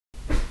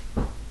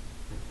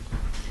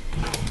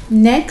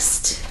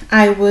Next,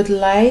 I would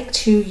like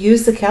to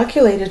use the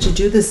calculator to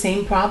do the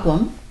same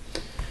problem.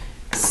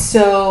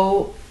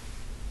 So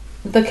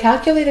the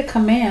calculator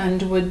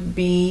command would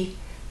be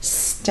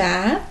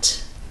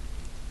stat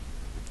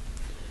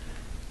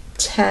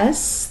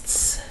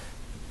tests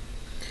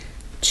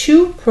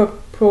to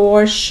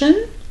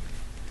proportion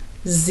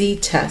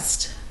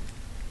z-test.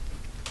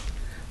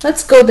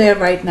 Let's go there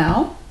right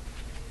now.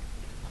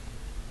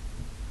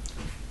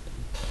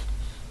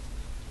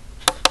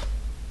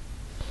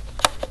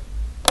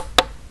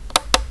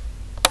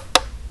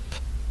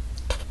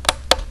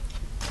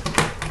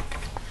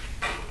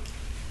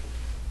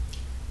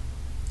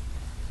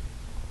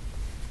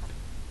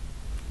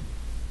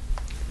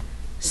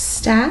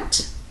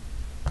 Stat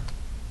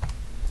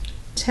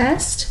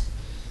test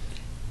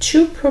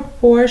to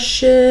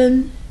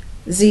proportion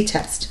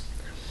z-test.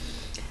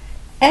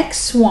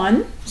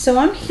 X1, so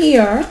I'm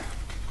here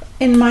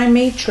in my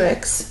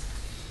matrix.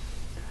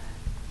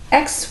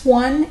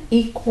 X1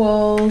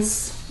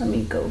 equals, let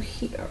me go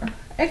here.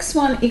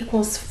 X1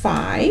 equals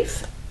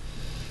 5,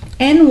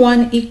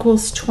 N1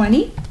 equals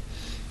 20,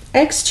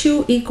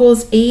 X2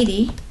 equals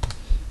 80,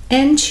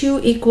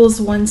 N2 equals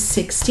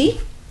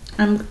 160.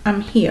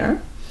 I'm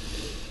here.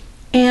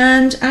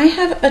 And I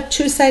have a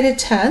two-sided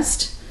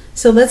test.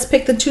 So let's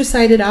pick the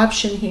two-sided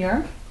option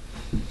here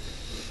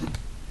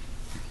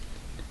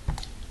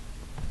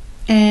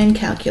and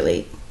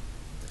calculate.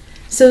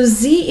 So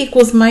z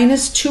equals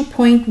minus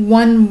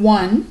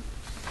 2.11.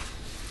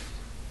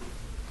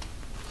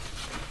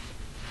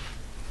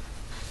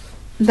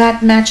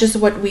 That matches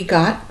what we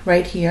got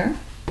right here.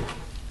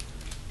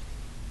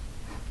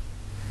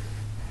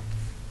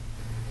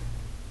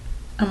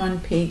 I'm on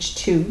page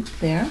 2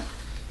 there.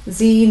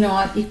 Z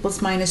naught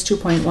equals minus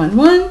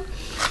 2.11.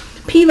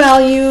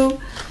 P-value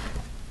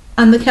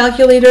on the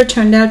calculator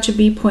turned out to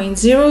be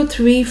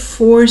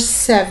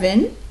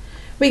 0.0347.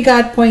 We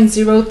got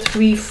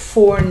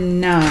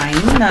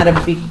 0.0349, not a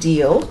big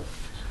deal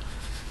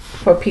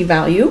for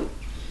p-value.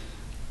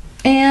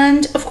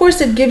 And of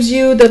course it gives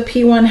you the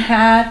P1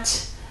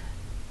 hat,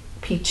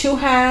 P2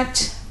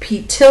 hat,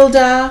 P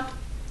tilde,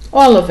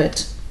 all of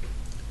it.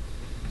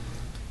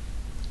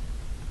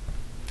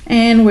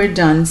 And we're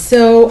done.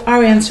 So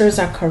our answers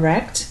are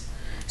correct.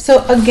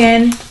 So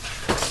again,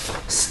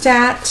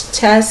 stat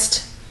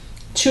test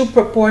to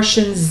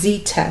proportion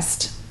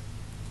z-test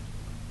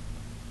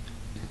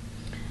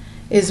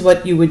is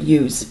what you would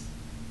use.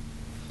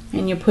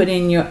 And you put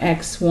in your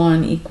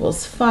x1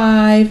 equals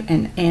 5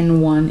 and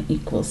n1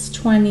 equals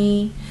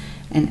 20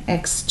 and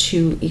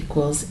x2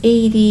 equals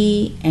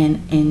 80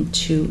 and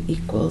n2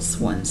 equals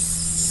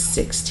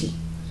 160.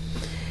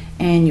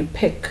 And you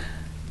pick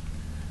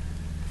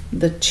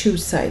the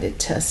two-sided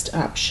test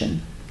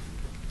option.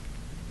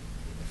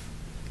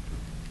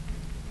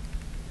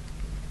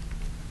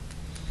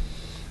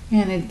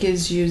 And it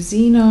gives you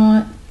Z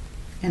naught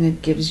and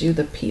it gives you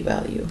the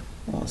p-value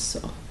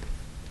also.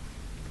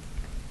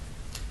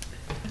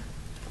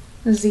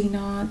 Z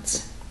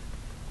naught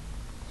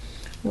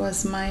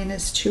was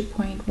minus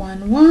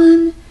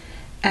 2.11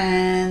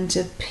 and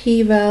the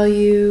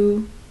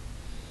p-value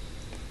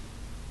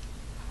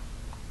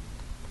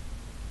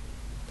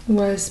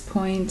was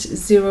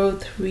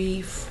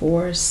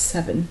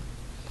 0.0347.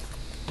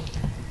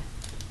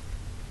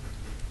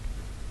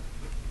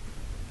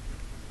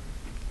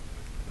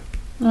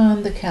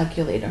 On the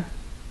calculator.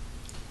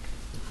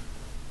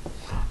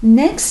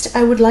 Next,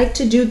 I would like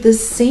to do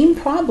this same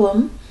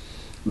problem,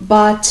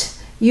 but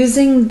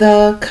using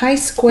the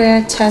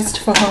chi-square test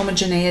for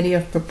homogeneity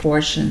of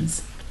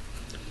proportions.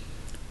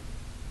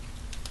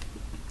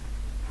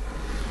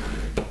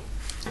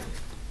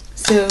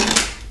 So,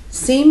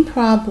 same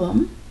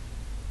problem,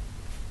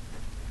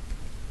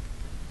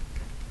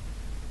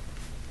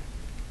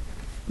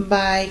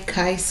 by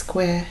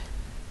chi-square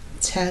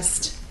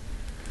test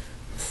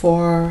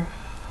for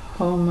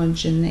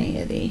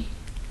homogeneity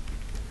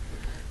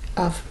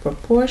of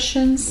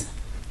proportions.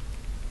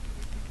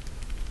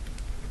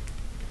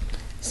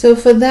 So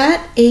for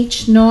that,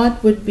 H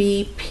naught would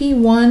be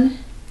P1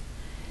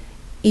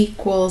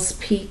 equals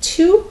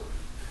P2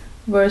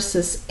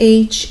 versus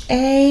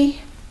HA,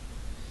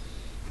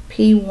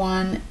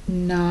 P1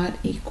 not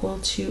equal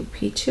to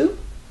P2.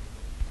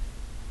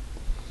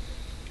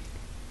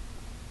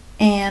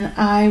 And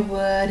I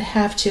would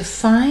have to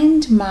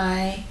find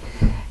my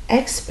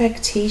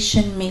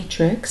expectation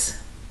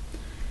matrix.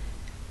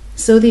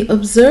 So the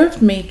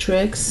observed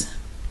matrix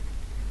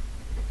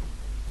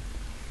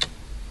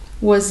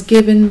was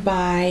given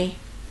by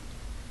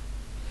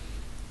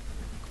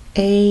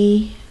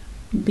A,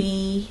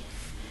 B,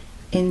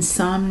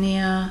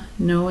 insomnia,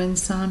 no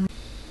insomnia,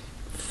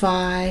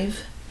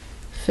 5,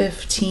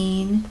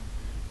 15,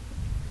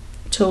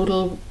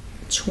 total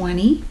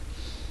 20,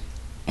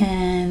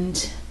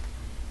 and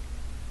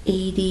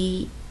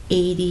 80,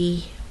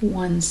 80,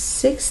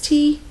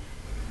 160.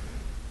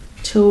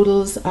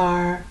 Totals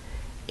are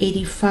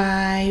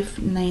 85,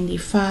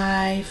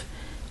 95,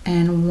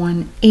 and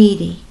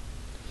 180.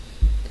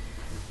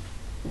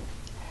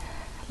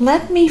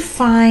 Let me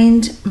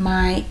find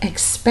my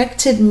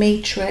expected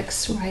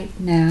matrix right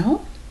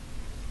now.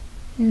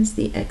 Here's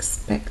the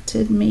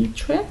expected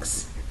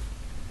matrix.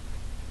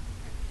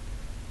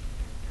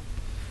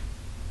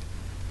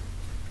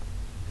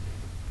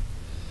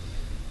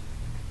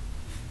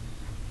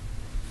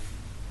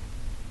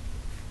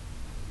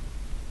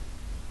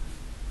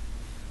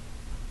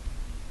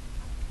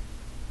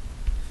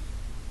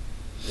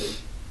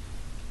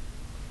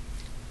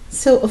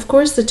 So of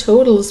course the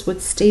totals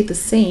would stay the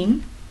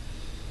same.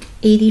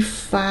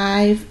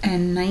 85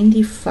 and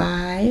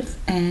 95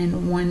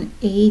 and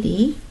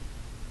 180.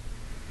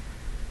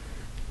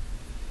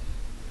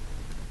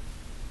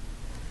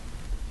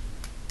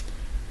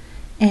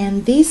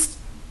 And these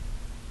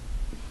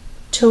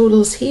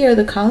totals here,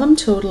 the column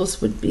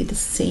totals, would be the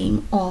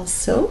same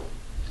also.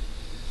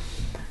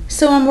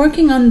 So I'm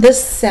working on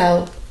this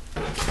cell.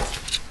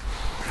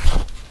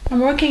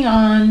 I'm working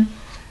on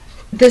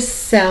this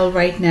cell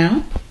right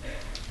now.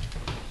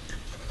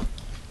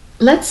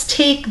 Let's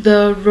take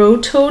the row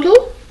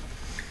total,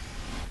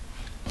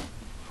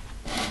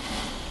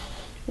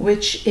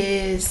 which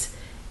is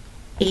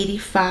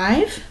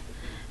 85,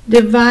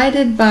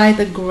 divided by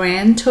the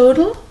grand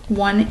total,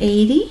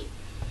 180,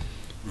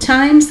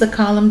 times the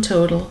column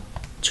total,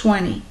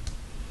 20.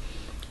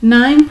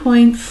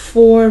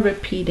 9.4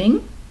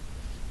 repeating.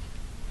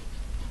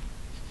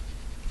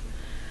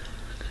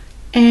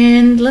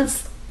 And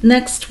let's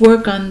next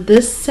work on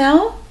this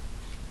cell,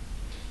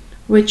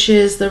 which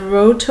is the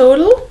row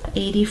total,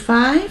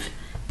 85,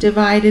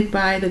 divided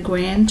by the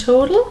grand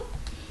total,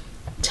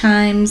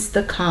 times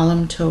the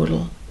column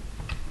total.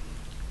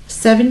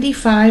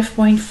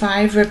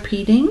 75.5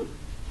 repeating.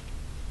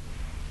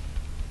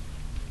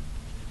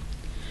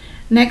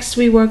 Next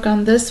we work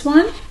on this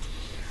one.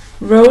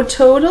 Row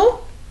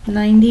total,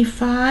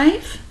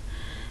 95,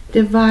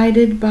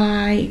 divided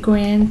by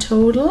grand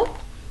total,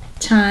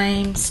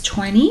 times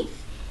 20.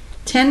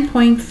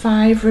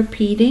 10.5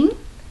 repeating.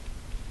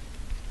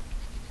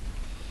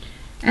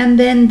 And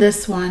then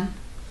this one,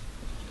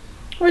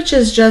 which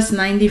is just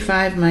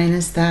 95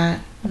 minus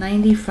that.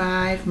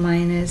 95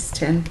 minus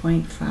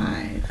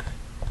 10.5.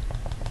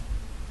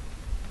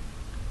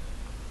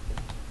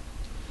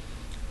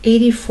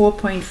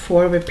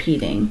 84.4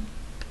 repeating.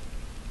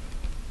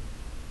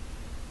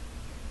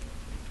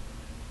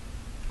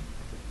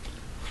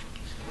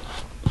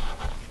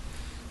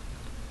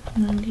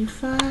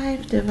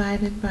 $95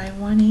 divided by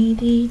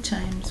 180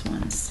 times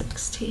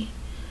 160.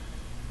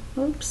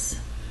 Oops.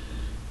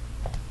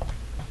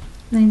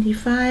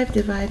 95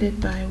 divided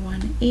by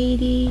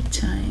 180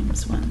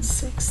 times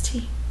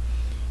 160.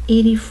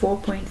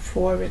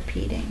 84.4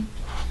 repeating.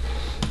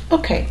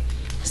 Okay,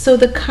 so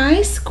the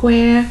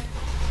chi-square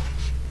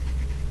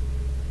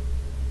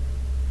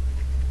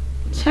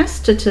test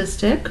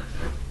statistic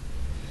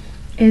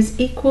is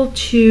equal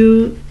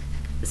to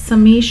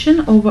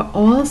summation over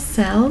all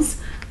cells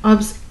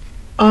of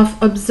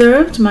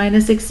observed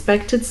minus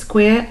expected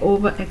square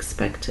over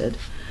expected.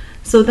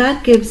 So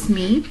that gives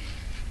me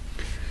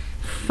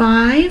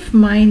 5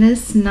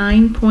 minus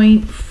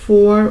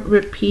 9.4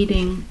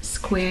 repeating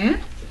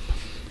square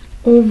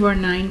over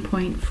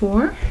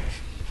 9.4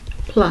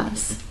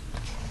 plus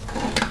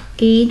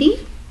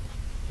 80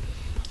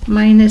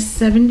 minus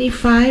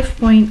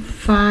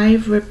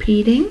 75.5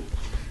 repeating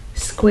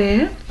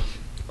square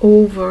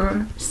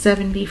over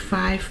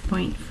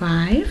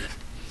 75.5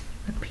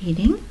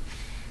 repeating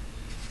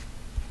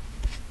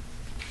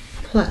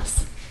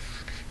plus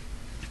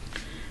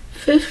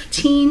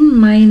 15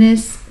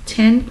 minus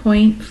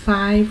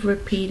 10.5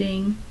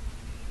 repeating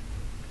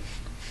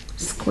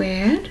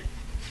squared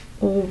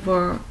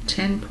over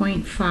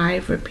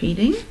 10.5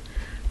 repeating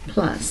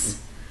plus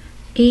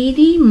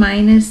 80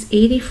 minus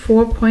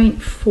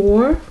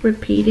 84.4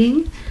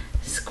 repeating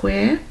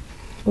square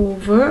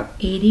over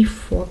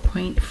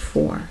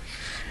 84.4.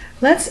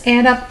 Let's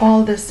add up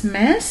all this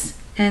mess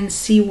and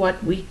see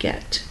what we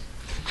get.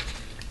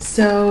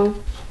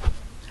 So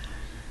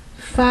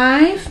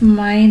 5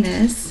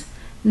 minus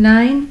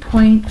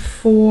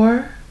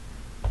 9.4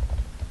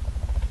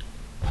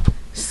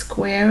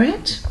 square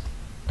it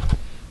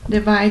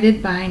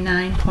divided by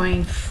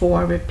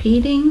 9.4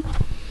 repeating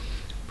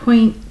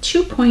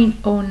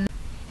 2.09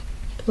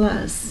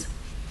 plus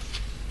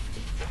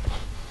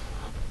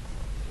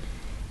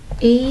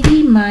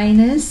 80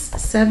 minus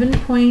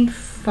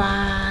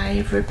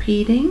 7.5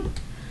 repeating,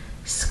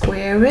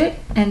 square it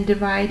and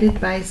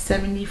divided by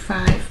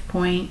 75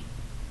 point,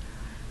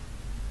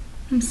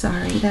 I'm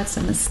sorry, that's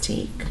a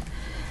mistake.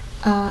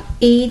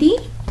 80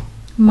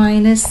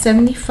 minus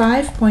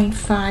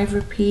 75.5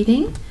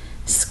 repeating,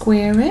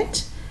 square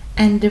it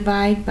and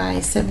divide by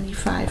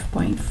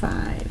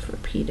 75.5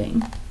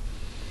 repeating.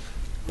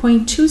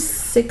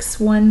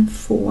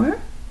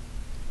 0.2614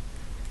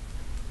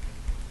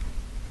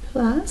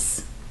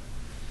 plus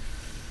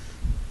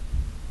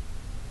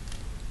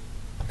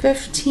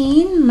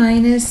 15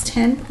 minus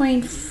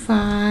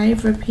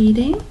 10.5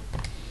 repeating,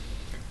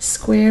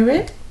 square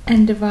it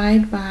and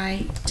divide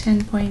by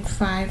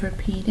 10.5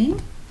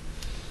 repeating.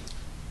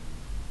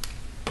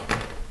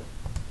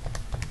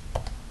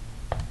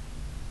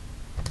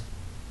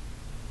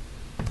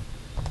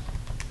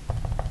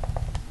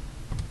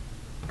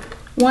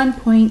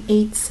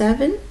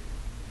 1.87.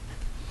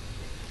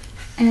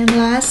 And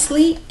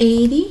lastly,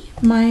 80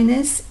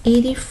 minus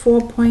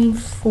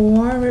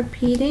 84.4,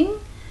 repeating.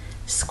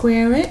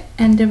 Square it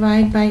and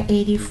divide by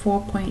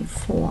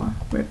 84.4,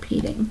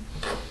 repeating.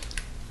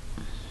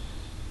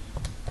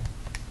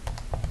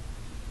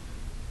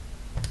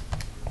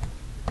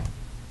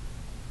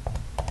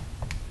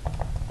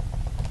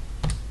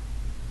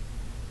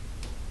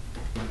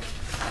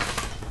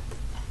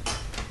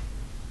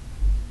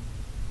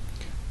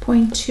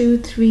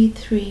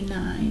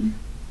 .2339.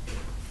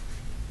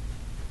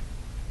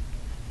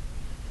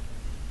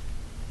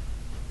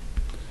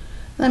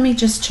 Let me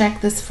just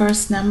check this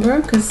first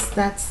number because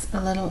that's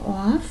a little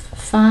off.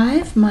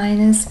 5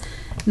 minus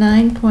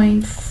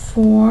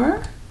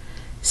 9.4,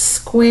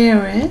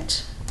 square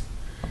it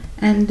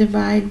and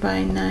divide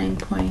by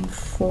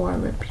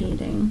 9.4,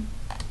 repeating.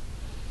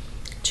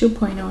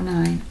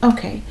 2.09.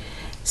 Okay,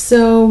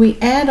 so we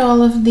add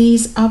all of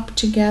these up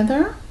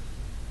together.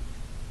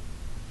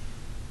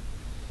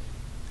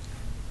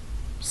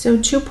 So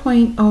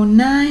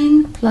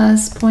 2.09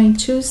 plus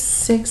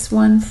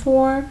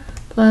 0.2614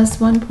 plus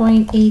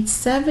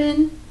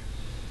 1.87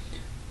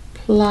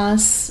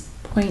 plus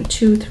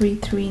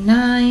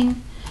 0.2339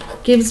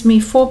 gives me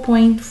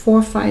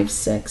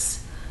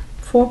 4.456.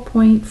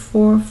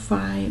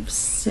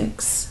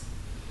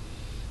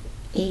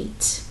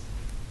 4.4568.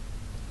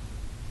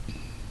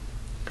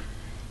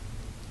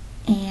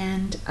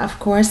 And of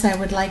course I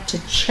would like to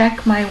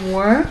check my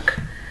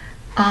work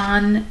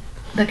on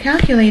the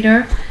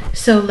calculator.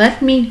 So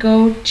let me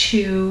go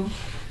to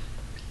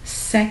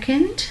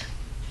second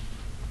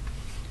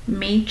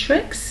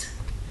matrix,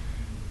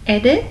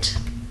 edit,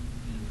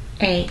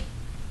 A.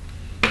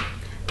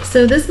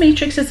 So this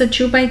matrix is a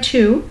 2 by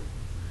 2,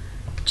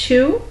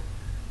 2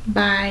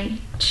 by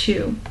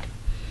 2.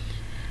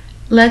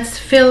 Let's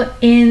fill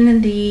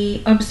in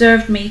the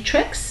observed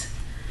matrix.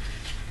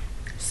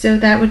 So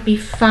that would be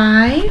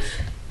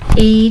 5,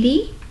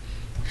 80,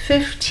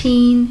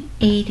 15,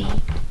 80.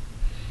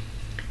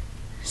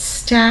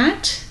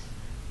 Stat,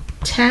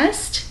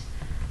 test,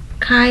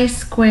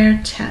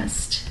 chi-square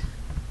test.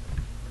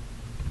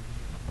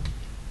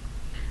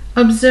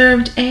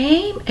 Observed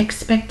A,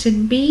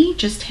 expected B,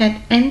 just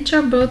hit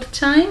enter both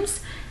times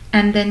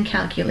and then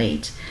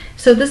calculate.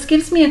 So this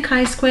gives me a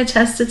chi-square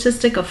test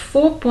statistic of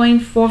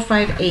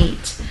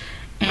 4.458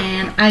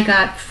 and I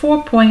got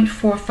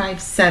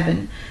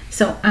 4.457.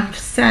 So I'm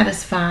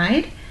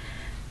satisfied.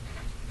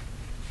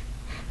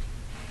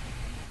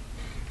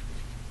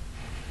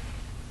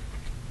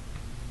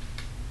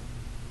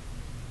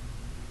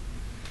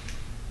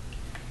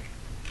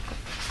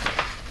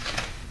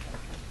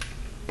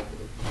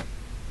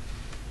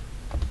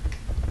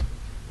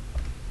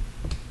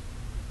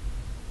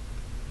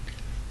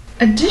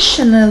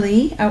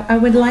 Additionally, I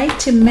would like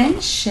to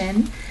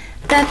mention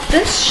that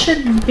this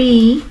should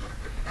be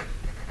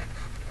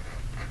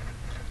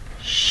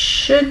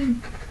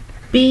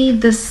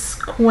the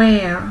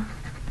square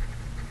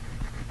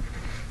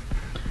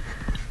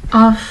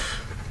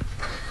of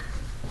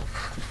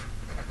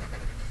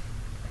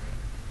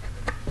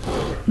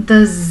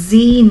the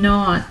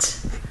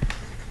Z0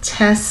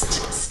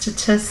 test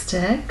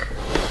statistic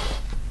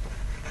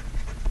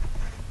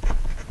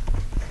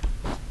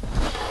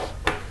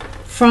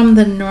from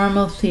the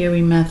normal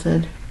theory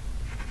method.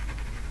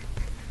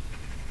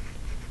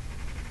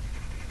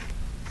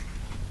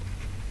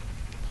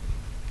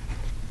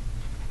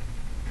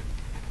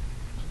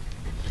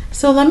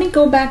 So let me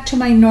go back to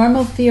my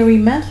normal theory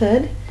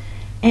method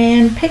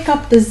and pick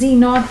up the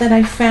Z0 that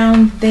I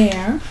found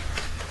there.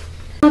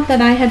 The Z0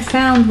 that I had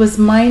found was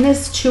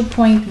minus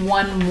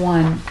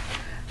 2.11.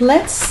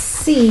 Let's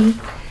see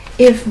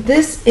if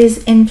this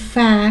is in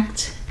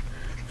fact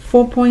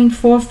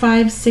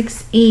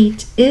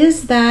 4.4568.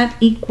 Is that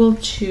equal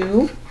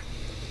to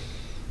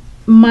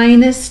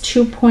minus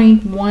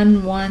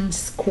 2.11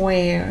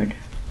 squared?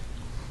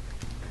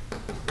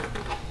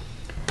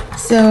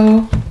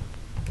 So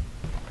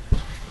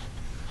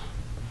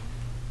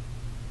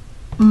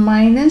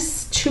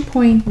minus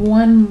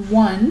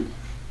 2.11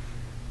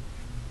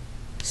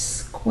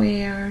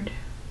 squared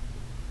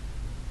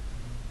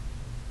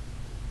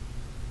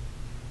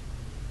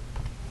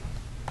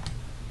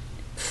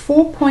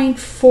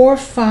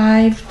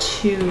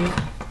 .452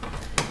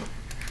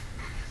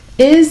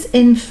 is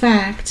in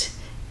fact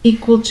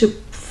equal to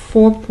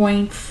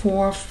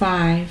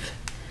 4.45.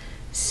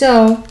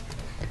 So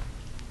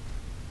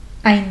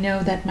I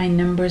know that my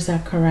numbers are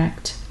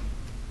correct.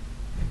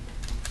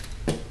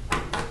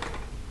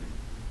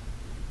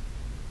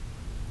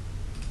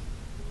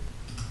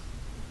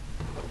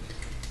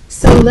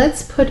 So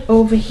let's put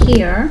over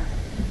here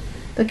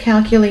the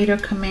calculator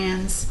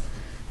commands.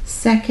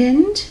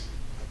 Second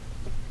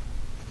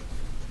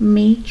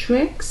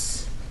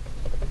matrix,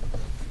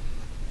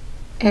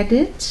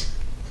 edit,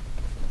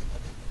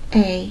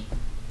 A.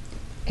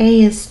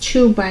 A is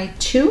 2 by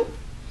 2,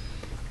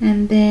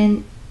 and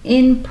then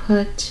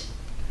input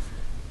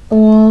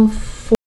all